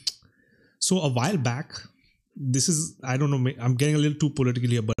 so a while back, I don't know, I'm getting a little too political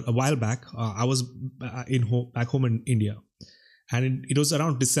here, but a while back, I was back home in India, and it was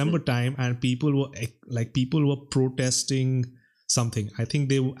around December time, and people were protesting something. I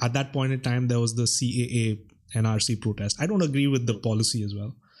think at that point in time, there was the CAA NRC protest. I don't agree with the policy as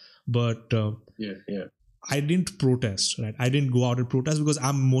well, but I didn't protest, right? I didn't go out and protest because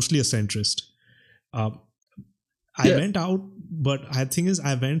I'm mostly a centrist. I went out, but the thing is,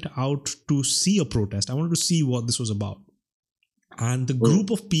 I went out to see a protest. I wanted to see what this was about. And the group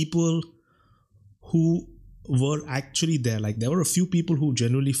of people who were actually there, like, there were a few people who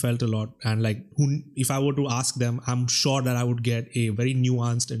genuinely felt a lot, and like, who, if I were to ask them, I'm sure that I would get a very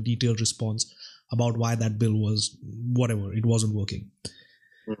nuanced and detailed response about why that bill was whatever, it wasn't working.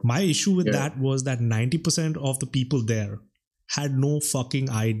 My issue with that was that 90% of the people there had no fucking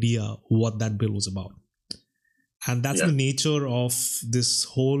idea what that bill was about. And that's the nature of this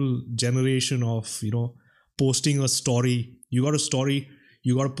whole generation of, posting a story. You got a story,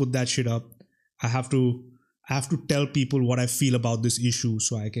 you got to put that shit up. I have to tell people what I feel about this issue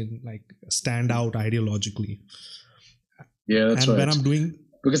so I can stand out ideologically. Yeah, that's and right. When I'm doing,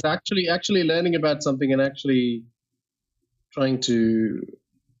 because actually learning about something and actually trying to,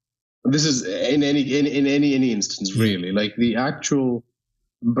 this is in any instance really, like the actual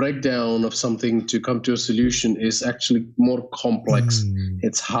breakdown of something to come to a solution is actually more complex.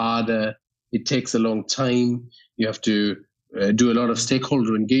 It's harder. It takes a long time. You have to do a lot of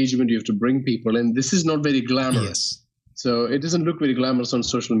stakeholder engagement. You have to bring people in. This is not very glamorous. Yes. So it doesn't look very glamorous on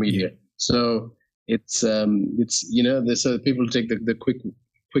social media. Yeah. So it's so people take the quick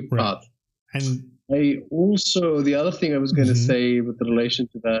path. And I also, the other thing I was going to say with relation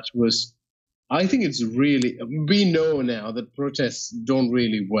to that was, I think it's really, we know now that protests don't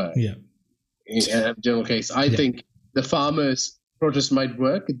really work. Yeah. In a general case, I think the farmers' protest might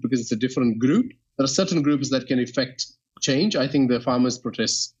work because it's a different group. There are certain groups that can effect change. I think the farmers'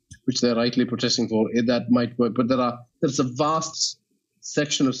 protests, which they're rightly protesting for, that might work. But there's a vast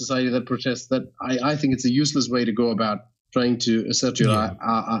section of society that protests that I think it's a useless way to go about trying to assert your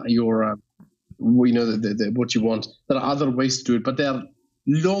what you want. There are other ways to do it, but they are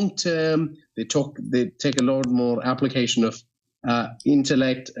long term. They take a lot more application of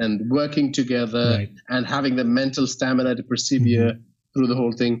intellect and working together and having the mental stamina to persevere through the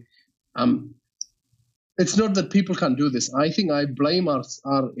whole thing. It's not that people can't do this. I think I blame our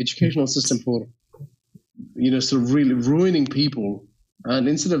educational system for sort of really ruining people, and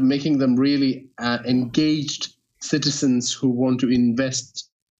instead of making them really engaged citizens who want to invest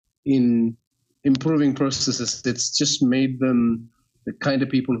in improving processes, it's just made them the kind of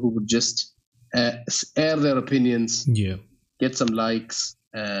people who would just air their opinions, get some likes,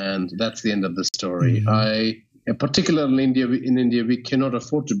 and that's the end of the story. Particularly in India, we cannot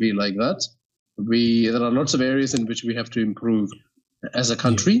afford to be like that. There are lots of areas in which we have to improve as a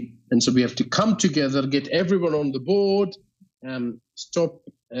country, and so we have to come together, get everyone on the board, stop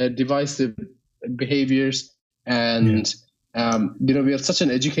divisive behaviors, and we are such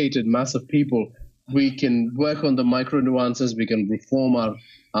an educated mass of people. We can work on the micro nuances. We can reform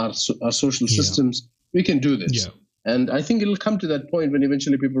our social systems. We can do this. And I think it'll come to that point when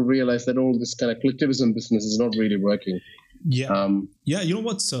eventually people realize that all this kind of collectivism business is not really working. You know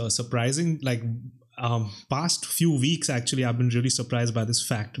what's surprising? Past few weeks, actually, I've been really surprised by this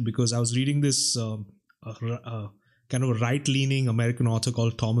fact, because I was reading this kind of a right-leaning American author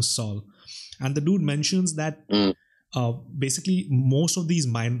called Thomas Sowell, and the dude mentions that basically most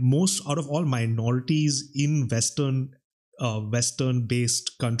out of all minorities in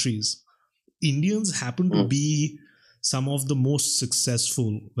Western-based countries, Indians happen to be some of the most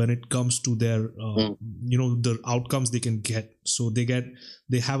successful when it comes to their the outcomes they can get. So they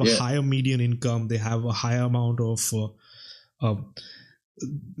have a higher median income, they have a higher amount of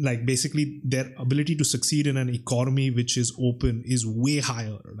basically their ability to succeed in an economy which is open is way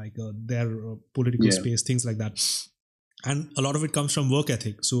higher, their political space, things like that. And a lot of it comes from work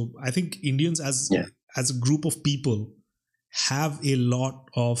ethic. So I think Indians as a group of people have a lot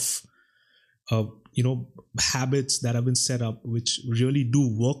of habits that have been set up which really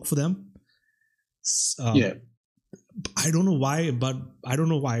do work for them. I don't know why.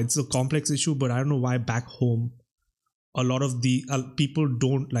 It's a complex issue, but I don't know why back home a lot of the people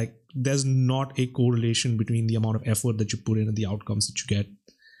don't there's not a correlation between the amount of effort that you put in and the outcomes that you get.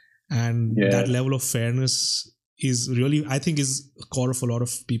 And that level of fairness is really, I think, is a core of a lot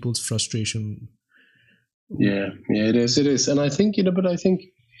of people's frustration. It is. And I think, but I think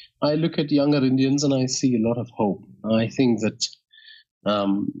I look at younger Indians and I see a lot of hope. I think that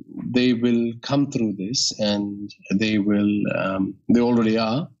they will come through this, and they already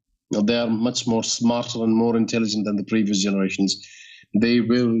are. They are much more smarter and more intelligent than the previous generations. They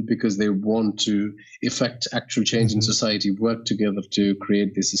will, because they want to effect actual change in society, work together to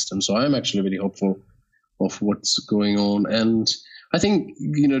create this system. So I'm actually very hopeful of what's going on. And I think,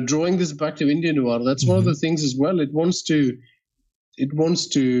 drawing this back to Indian noir, that's one of the things as well. It wants to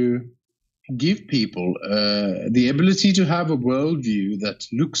give people the ability to have a worldview that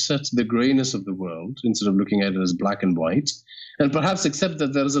looks at the grayness of the world instead of looking at it as black and white, and perhaps accept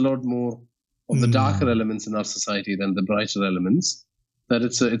that there is a lot more of the darker elements in our society than the brighter elements. That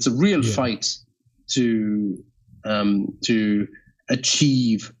it's a real fight to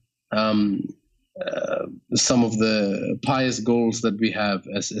achieve some of the pious goals that we have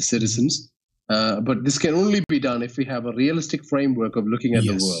as citizens. But this can only be done if we have a realistic framework of looking at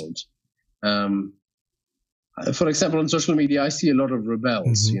the world. For example, on social media, I see a lot of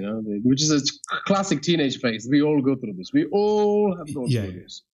rebels, which is a classic teenage phase. We all go through this. We all have gone through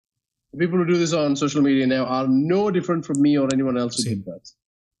this. The people who do this on social media now are no different from me or anyone else who did that.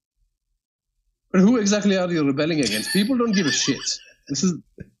 But who exactly are you rebelling against? People don't give a shit. This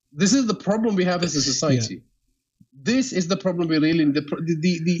is the problem we have as a society. Yeah. This is the problem we really need.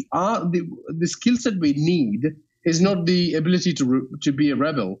 The skill set we need is not the ability to be a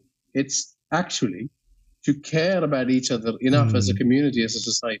rebel. It's actually to care about each other enough as a community, as a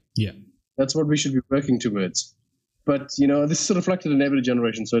society. Yeah, that's what we should be working towards. But this is reflected in every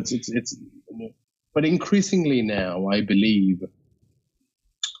generation. So it's but increasingly now, I believe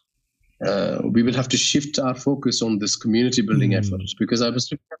we will have to shift our focus on this community building efforts, because I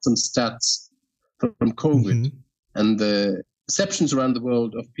was looking at some stats from COVID and the perceptions around the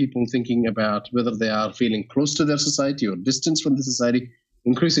world of people thinking about whether they are feeling close to their society or distanced from the society.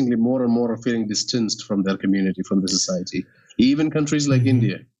 Increasingly, more and more are feeling distanced from their community, from the society. Even countries like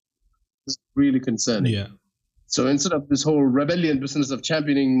India. It's really concerning. Yeah. So instead of this whole rebellion business of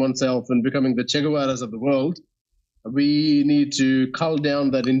championing oneself and becoming the Che Guevaras of the world, we need to cull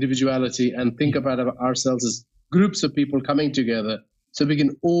down that individuality and think about ourselves as groups of people coming together so we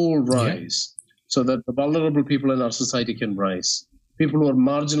can all rise, so that the vulnerable people in our society can rise. People who are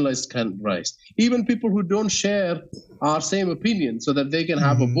marginalized can rise. Even people who don't share our same opinion, so that they can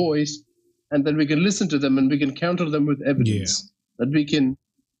have a voice, and then we can listen to them and we can counter them with evidence. That we can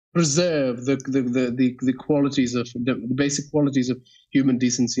preserve the qualities of the basic qualities of human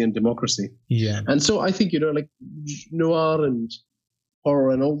decency and democracy. Yeah. And so I think, like noir and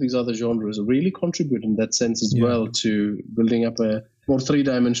horror and all these other genres really contribute in that sense as well to building up a more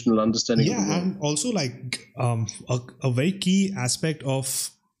three-dimensional understanding of the world. And also a very key aspect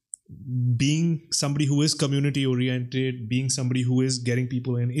of being somebody who is community oriented, being somebody who is getting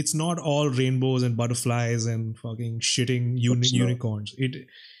people in. It's not all rainbows and butterflies and fucking shitting unicorns.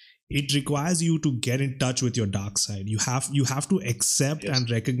 It requires you to get in touch with your dark side. You have to accept and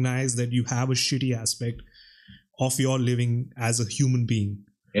recognize that you have a shitty aspect of your living as a human being.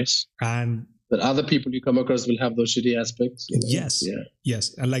 Yes. And that other people you come across will have those shitty aspects. Yes. Yeah.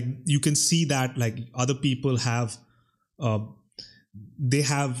 Yes. And you can see that other people have they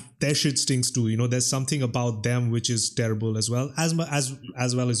have their shit stinks too. There's something about them which is terrible as well as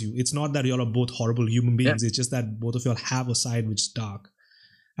well as you. It's not that y'all are both horrible human beings. It's just that both of y'all have a side which is dark.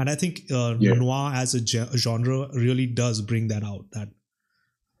 And I think noir as a genre really does bring that out. That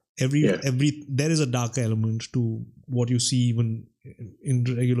there is a dark element to what you see even in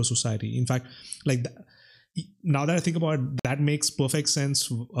regular society. In fact, now that I think about it, that makes perfect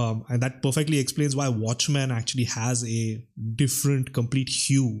sense, and that perfectly explains why Watchmen actually has a different, complete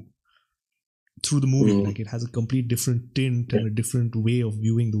hue through the movie. It has a complete different tint and a different way of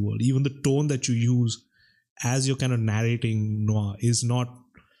viewing the world. Even the tone that you use as you're kind of narrating noir is not.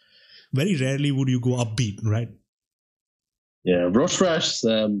 Very rarely would you go upbeat, right? Yeah, Rosh Rash's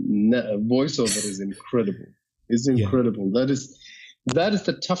voiceover is incredible. It's incredible. Yeah. That is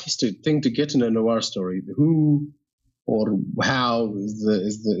the toughest thing to get in a noir story. Who or how is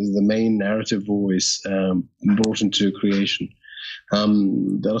the main narrative voice brought into creation?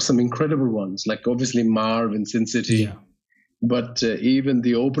 There are some incredible ones, like obviously Marv in Sin City, but even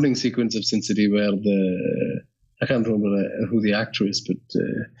the opening sequence of Sin City, where I can't remember who the actor is, but.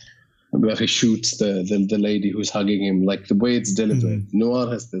 Where he shoots the lady who's hugging him, the way it's delivered. Noir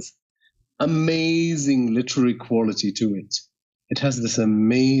has this amazing literary quality to it. It has this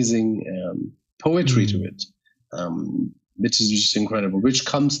amazing poetry to it, which is just incredible, which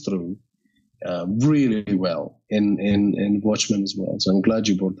comes through really well in Watchmen as well. So I'm glad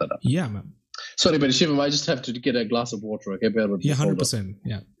you brought that up. Yeah, man. Sorry, but Shivam, I just have to get a glass of water. Okay, bear with me. 100%.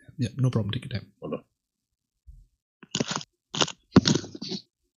 Yeah, no problem. Take your time. Hold on.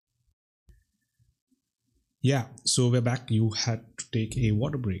 Yeah, so we're back. You had to take a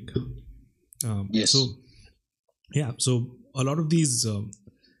water break. Yes. So a lot of these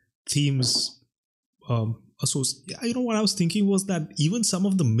themes what I was thinking was that even some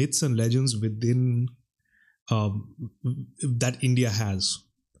of the myths and legends within that India has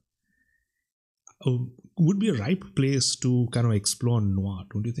would be a ripe place to kind of explore noir,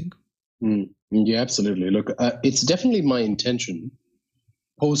 don't you think? Yeah, absolutely. Look, it's definitely my intention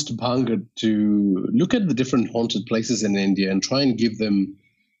post Bhangat to look at the different haunted places in India and try and give them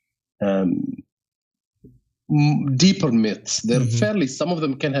deeper myths. They're some of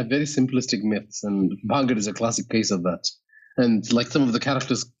them can have very simplistic myths, and Bhangat is a classic case of that. And some of the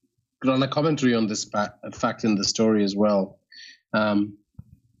characters run a commentary on this fact in the story as well.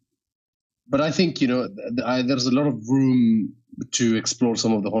 but I think there's a lot of room to explore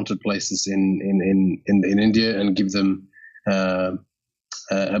some of the haunted places in India and give them a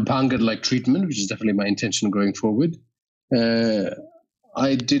Bhangar-like treatment, which is definitely my intention going forward.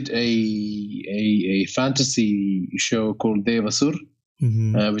 I did a fantasy show called Devasur,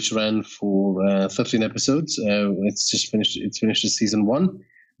 which ran for 13 episodes. It's just finished. It's finished season 1.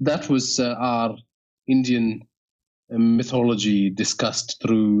 That was our Indian mythology discussed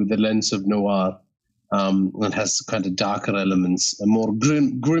through the lens of noir, and has kind of darker elements, more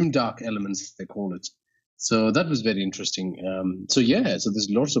grim dark elements, as they call it. So that was very interesting. So there's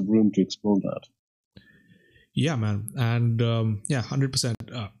lots of room to explore that. Yeah, man. And 100%.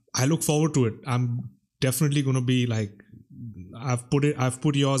 I look forward to it. I'm definitely going to be like, I've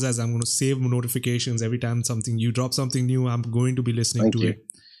put yours as I'm going to save notifications every time you drop something new. I'm going to be listening to it.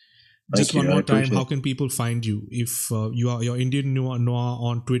 Just one more time, how can people find you? If you're Indian Noir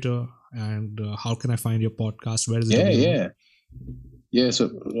on Twitter, and how can I find your podcast? Where is it? Yeah. So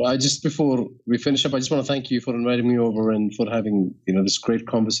before we finish up, I just want to thank you for inviting me over and for having this great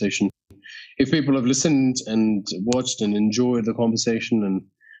conversation. If people have listened and watched and enjoyed the conversation and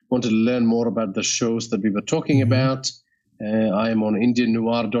wanted to learn more about the shows that we were talking about, I am on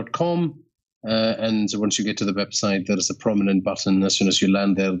indiannoir.com. And once you get to the website, there is a prominent button as soon as you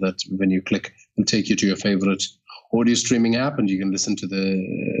land there that when you click, will take you to your favorite audio streaming app and you can listen to the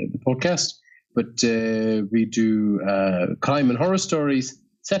podcast. But we do crime and horror stories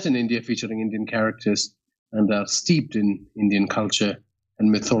set in India featuring Indian characters and are steeped in Indian culture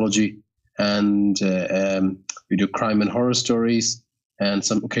and mythology. And we do crime and horror stories and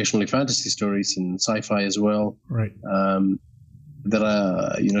some occasionally fantasy stories and sci-fi as well. Right. There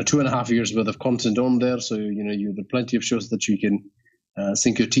are 2.5 years worth of content on there, so there are plenty of shows that you can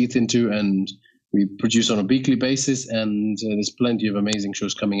sink your teeth into, and we produce on a weekly basis, and there's plenty of amazing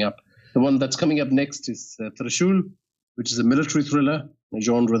shows coming up. The one that's coming up next is Trishul, which is a military thriller, a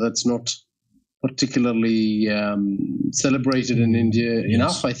genre that's not particularly celebrated in India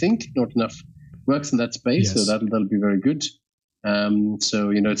enough, I think. Not enough works in that space, so that'll be very good.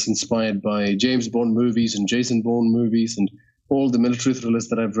 It's inspired by James Bond movies and Jason Bourne movies and all the military thrillers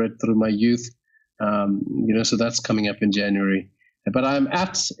that I've read through my youth. So that's coming up in January. But I'm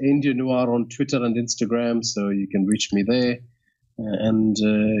at Indian Noir on Twitter and Instagram, so you can reach me there.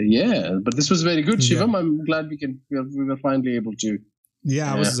 But this was very good, Shivam. I'm glad we were finally able to.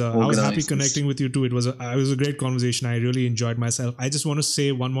 Yeah, I was happy connecting with you too. It was a great conversation. I really enjoyed myself. I just want to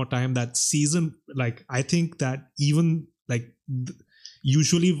say one more time that season, I think that even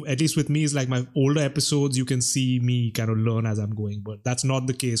usually, at least with me, is like my older episodes, you can see me kind of learn as I'm going, but that's not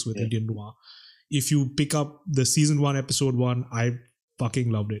the case with Indian Noir. If you pick up the season 1, episode 1, I fucking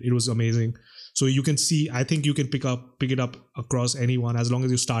loved it. It was amazing. So you can see, I think you can pick it up across anyone as long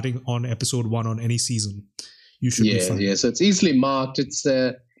as you're starting on episode 1 on any season. You should be fine. Yeah, so it's easily marked. It's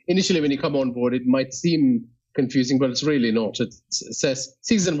initially when you come on board, it might seem confusing, but it's really not. It says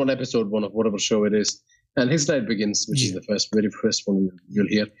season 1, episode 1 of whatever show it is. And His Night Begins, which is the very first one you'll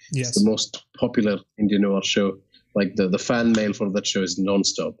hear. Yes. It's the most popular Indian Noir show. Like the fan mail for that show is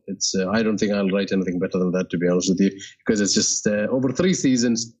non-stop. It's I don't think I'll write anything better than that, to be honest with you, because it's just over 3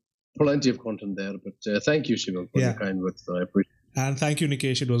 seasons, plenty of content there. But thank you, Shivam, for your kind words. I appreciate it. And thank you,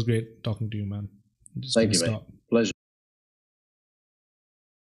 Nikesh. It was great talking to you, man. Thank you, man.